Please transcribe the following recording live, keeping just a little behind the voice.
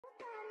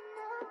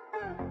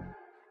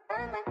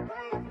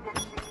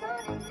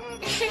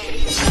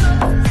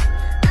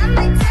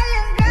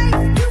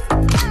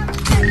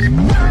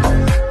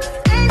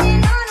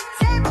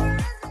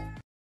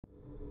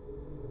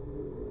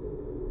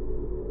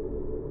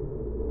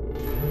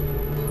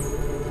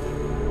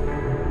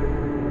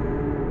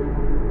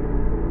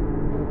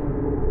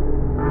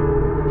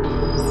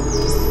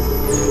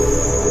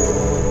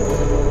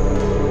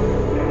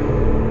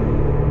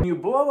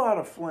Blow out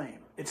a flame,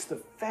 it's the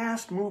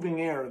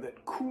fast-moving air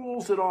that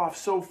cools it off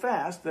so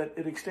fast that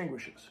it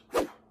extinguishes.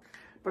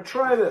 But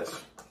try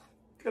this.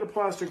 Get a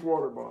plastic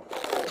water bottle.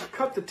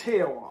 Cut the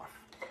tail off.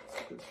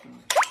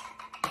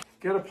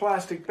 Get a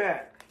plastic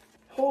bag.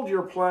 Hold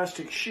your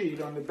plastic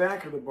sheet on the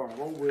back of the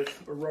bottle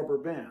with a rubber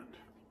band.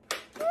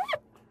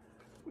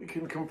 We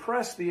can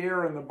compress the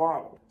air in the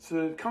bottle so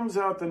that it comes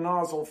out the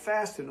nozzle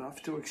fast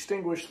enough to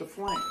extinguish the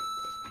flame.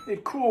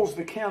 It cools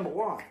the candle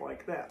off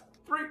like that.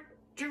 3,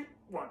 2,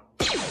 1.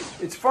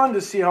 It's fun to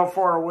see how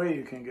far away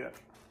you can get.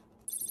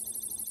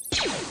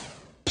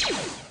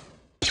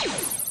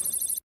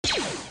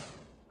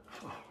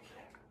 Oh,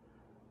 yeah.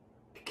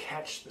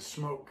 Catch the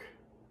smoke.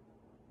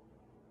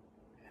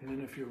 And then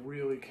if you're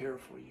really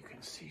careful, you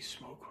can see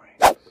smoke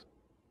rings.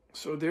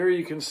 So there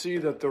you can see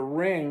that the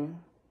ring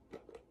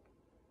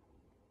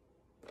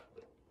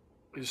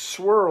is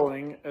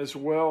swirling as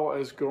well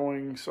as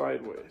going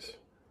sideways.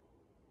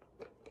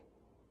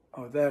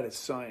 Oh, that is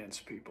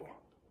science, people.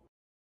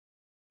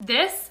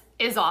 This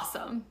is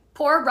awesome.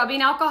 Pour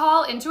rubbing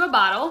alcohol into a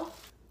bottle,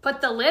 put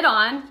the lid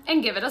on,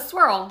 and give it a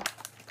swirl.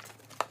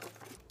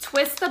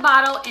 Twist the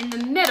bottle in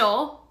the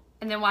middle,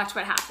 and then watch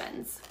what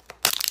happens.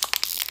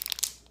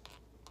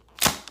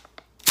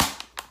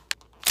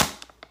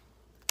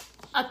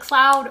 A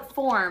cloud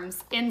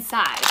forms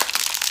inside.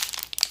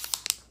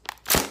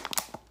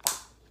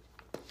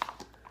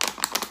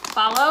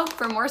 Follow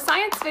for more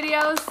science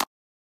videos.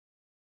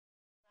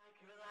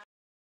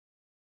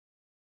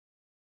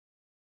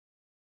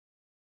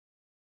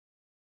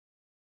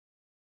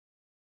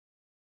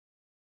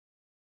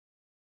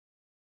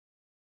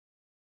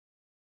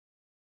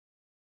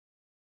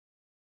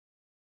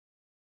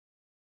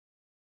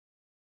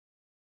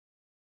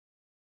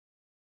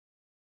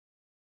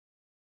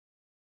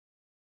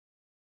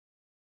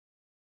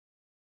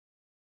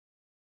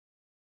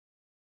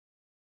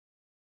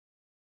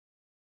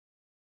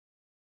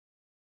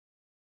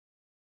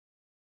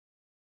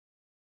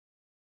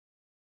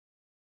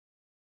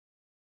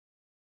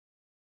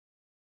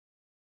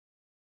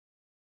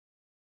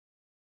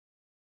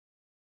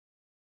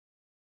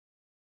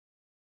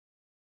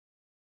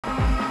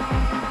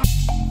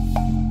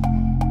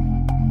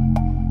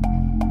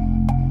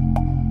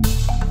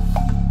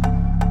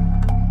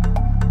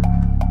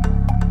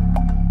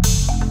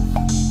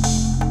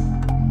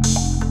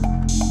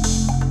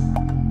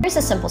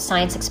 Here's a simple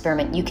science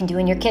experiment you can do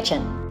in your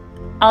kitchen.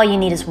 All you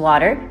need is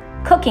water,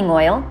 cooking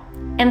oil,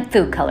 and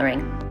food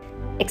coloring.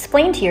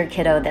 Explain to your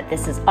kiddo that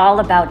this is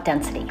all about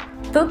density.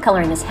 Food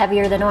coloring is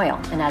heavier than oil,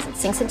 and as it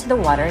sinks into the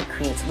water, it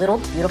creates little,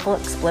 beautiful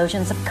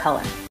explosions of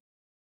color.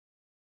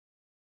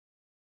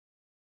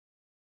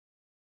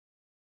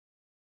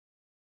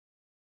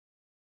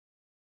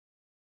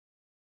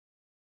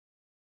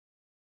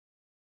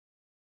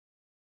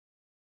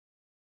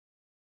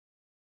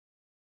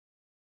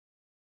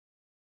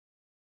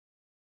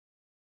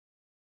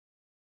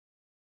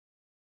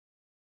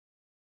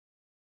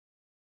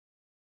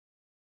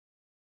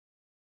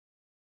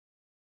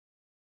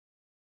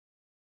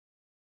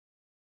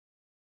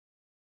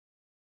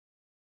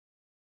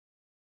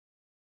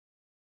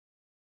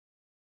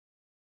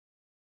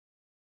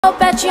 I'll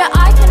bet you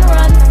I can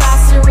run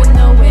faster with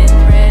no wind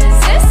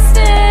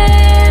resistance.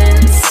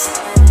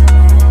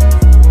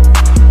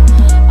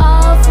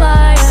 I'll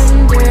fly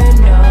under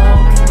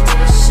no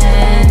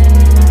conditions.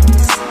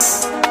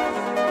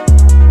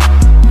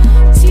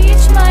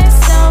 Teach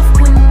myself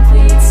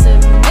complete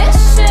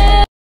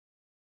submission.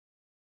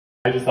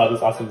 I just saw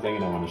this awesome thing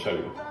and I want to show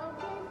you.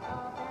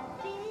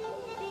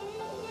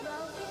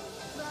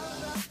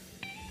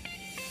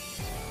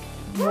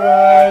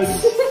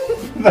 What?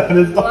 That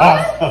is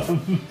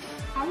awesome.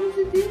 How did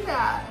you do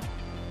that?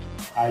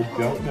 I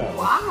don't know.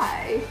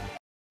 Why?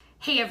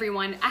 Hey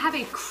everyone, I have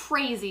a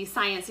crazy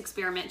science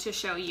experiment to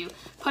show you.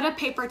 Put a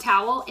paper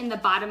towel in the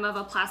bottom of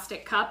a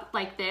plastic cup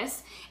like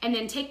this, and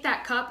then take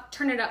that cup,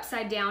 turn it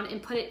upside down,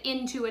 and put it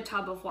into a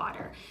tub of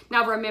water.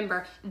 Now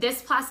remember,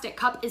 this plastic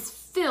cup is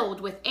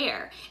filled with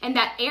air, and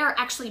that air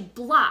actually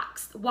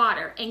blocks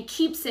water and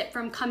keeps it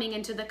from coming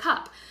into the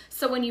cup.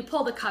 So when you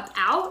pull the cup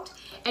out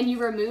and you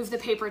remove the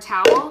paper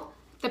towel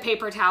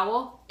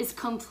is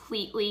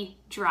completely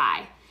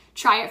dry.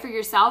 Try it for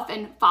yourself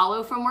and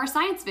follow for more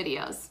science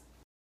videos.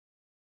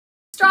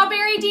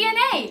 Strawberry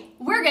DNA.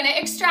 We're gonna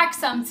extract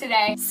some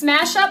today.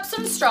 Smash up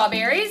some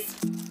strawberries.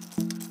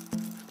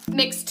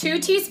 Mix 2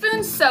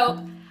 teaspoons soap,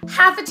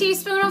 half a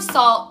teaspoon of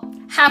salt,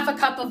 half a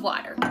cup of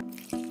water.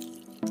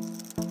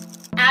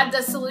 Add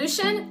the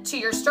solution to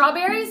your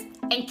strawberries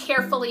and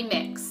carefully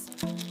mix.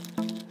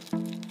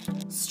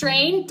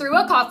 Strain through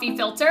a coffee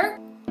filter.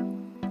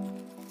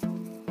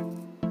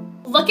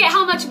 Look at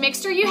how much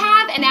mixture you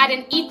have and add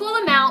an equal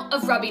amount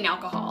of rubbing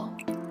alcohol.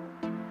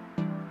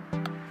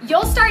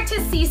 You'll start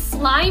to see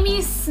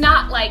slimy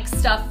snot-like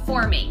stuff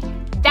forming.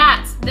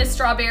 That's the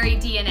strawberry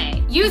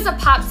DNA. Use a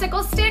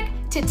popsicle stick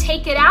to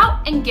take it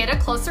out and get a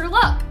closer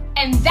look.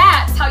 And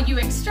that's how you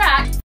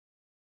extract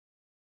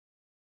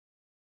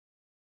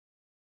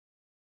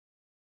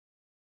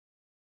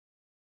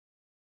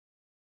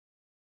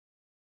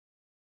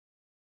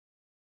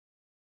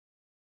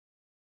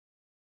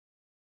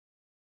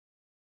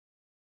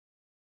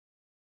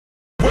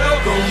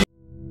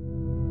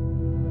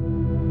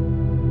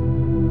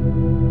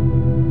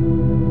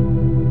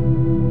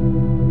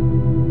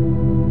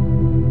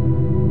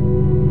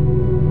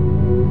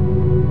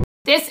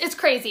This is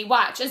crazy.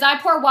 Watch. As I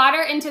pour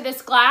water into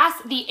this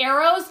glass, the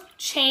arrows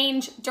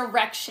change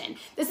direction.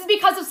 This is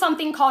because of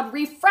something called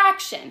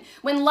refraction.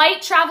 When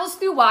light travels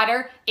through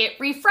water, it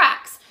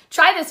refracts.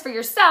 Try this for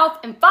yourself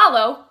and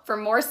follow for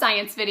more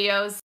science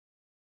videos.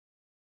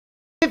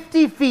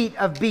 50 feet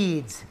of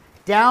beads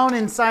down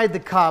inside the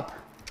cup.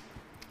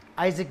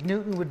 Isaac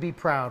Newton would be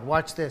proud.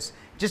 Watch this.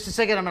 Just a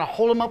second, I'm going to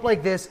hold them up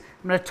like this.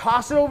 I'm going to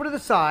toss it over to the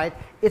side.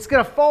 It's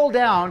going to fall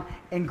down,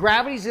 and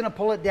gravity's going to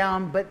pull it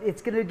down, but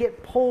it's going to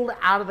get pulled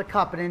out of the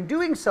cup. And in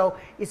doing so,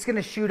 it's going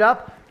to shoot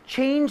up,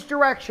 change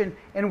direction,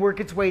 and work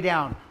its way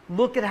down.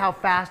 Look at how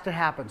fast it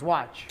happens.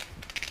 Watch.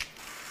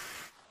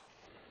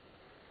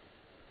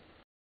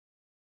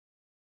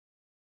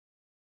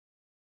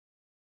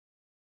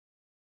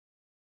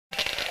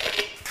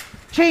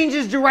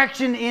 Changes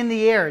direction in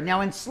the air.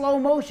 Now in slow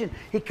motion,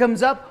 it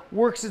comes up,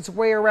 works its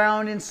way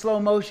around in slow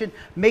motion,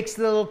 makes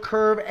the little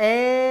curve,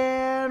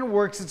 and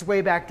works its way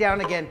back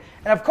down again.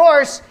 And of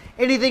course,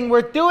 anything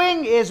worth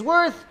doing is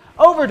worth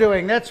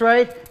overdoing. That's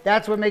right.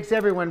 That's what makes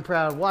everyone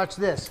proud. Watch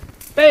this.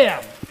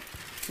 Bam!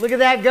 Look at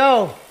that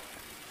go.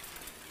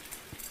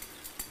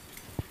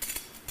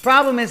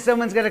 Problem is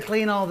someone's got to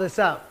clean all this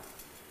up.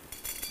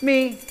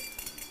 Me.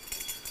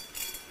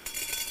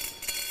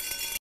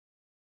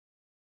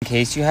 In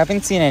case you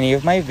haven't seen any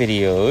of my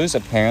videos,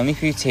 apparently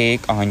if you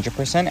take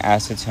 100%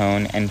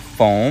 acetone and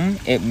foam,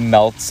 it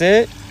melts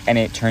it and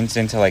it turns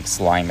into like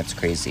slime. It's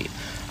crazy.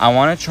 I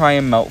want to try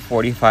and melt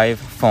 45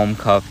 foam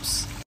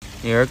cups.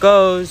 Here it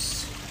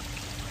goes.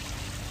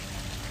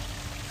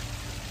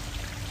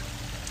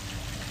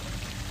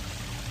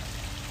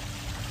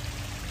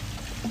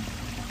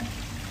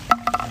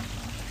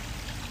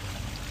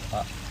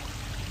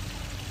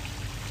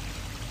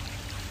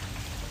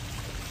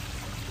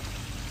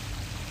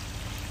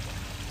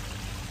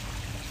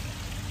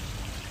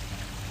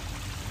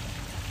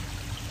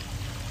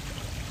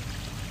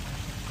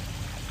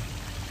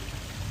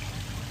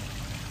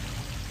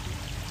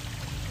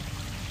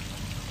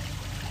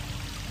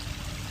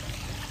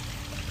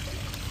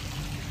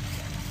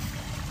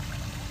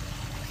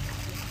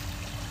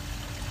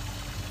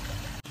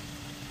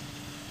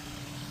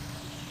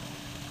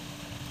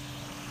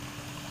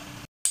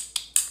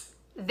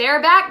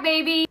 They're back,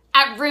 baby.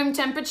 At room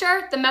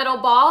temperature, the metal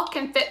ball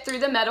can fit through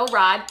the metal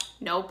rod,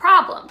 no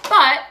problem.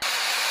 But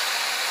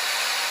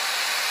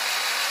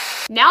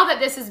now that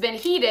this has been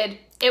heated,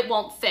 it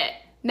won't fit.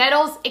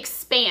 Metals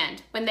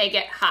expand when they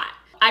get hot.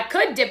 I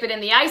could dip it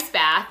in the ice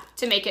bath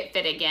to make it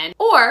fit again,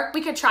 or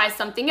we could try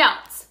something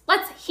else.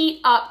 Let's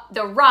heat up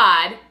the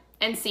rod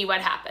and see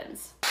what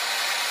happens.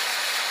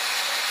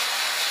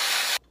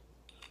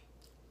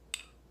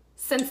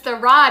 Since the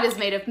rod is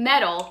made of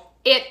metal,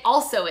 it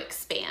also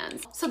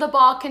expands, so the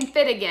ball can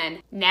fit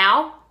again.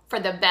 Now for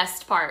the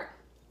best part.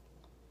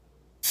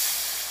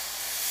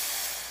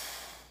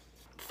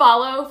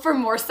 Follow for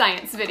more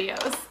science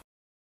videos.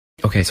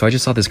 Okay, so I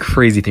just saw this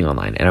crazy thing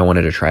online and I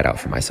wanted to try it out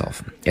for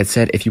myself. It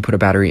said if you put a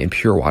battery in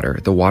pure water,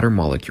 the water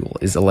molecule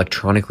is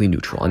electronically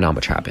neutral and not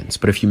much happens.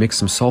 But if you mix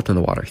some salt in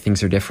the water,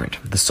 things are different.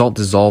 The salt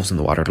dissolves in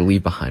the water to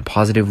leave behind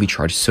positively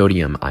charged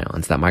sodium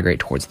ions that migrate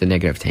towards the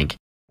negative tank.